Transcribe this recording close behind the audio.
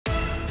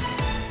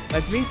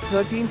At least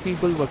 13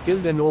 people were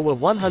killed and over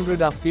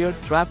 100 are feared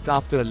trapped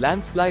after a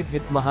landslide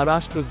hit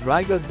Maharashtra's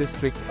Raigad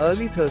district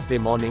early Thursday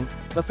morning,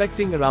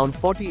 affecting around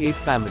 48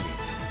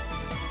 families.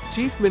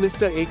 Chief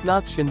Minister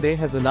Eknath Shinde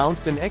has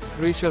announced an ex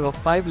gratia of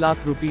 5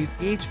 lakh rupees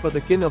each for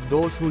the kin of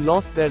those who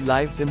lost their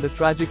lives in the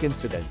tragic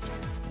incident.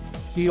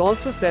 He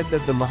also said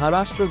that the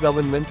Maharashtra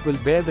government will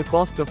bear the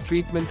cost of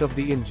treatment of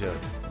the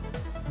injured.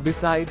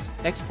 Besides,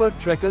 expert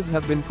trekkers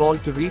have been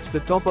called to reach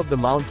the top of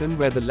the mountain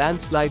where the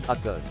landslide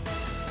occurred.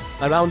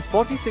 Around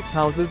 46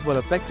 houses were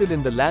affected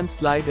in the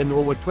landslide and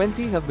over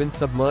 20 have been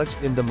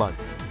submerged in the mud.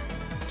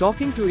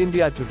 Talking to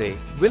India Today,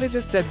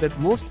 villagers said that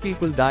most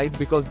people died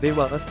because they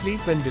were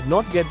asleep and did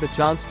not get the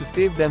chance to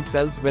save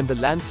themselves when the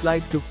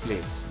landslide took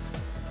place.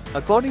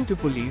 According to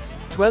police,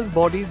 12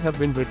 bodies have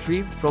been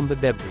retrieved from the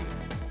debris.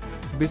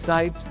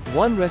 Besides,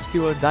 one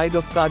rescuer died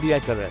of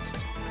cardiac arrest.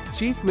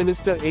 Chief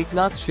Minister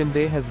Eknath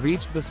Shinde has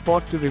reached the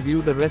spot to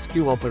review the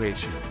rescue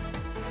operation.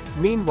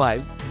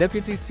 Meanwhile,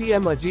 Deputy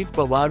CM Ajit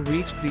Pawar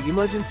reached the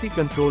emergency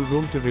control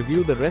room to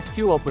review the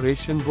rescue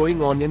operation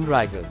going on in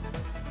Raigad.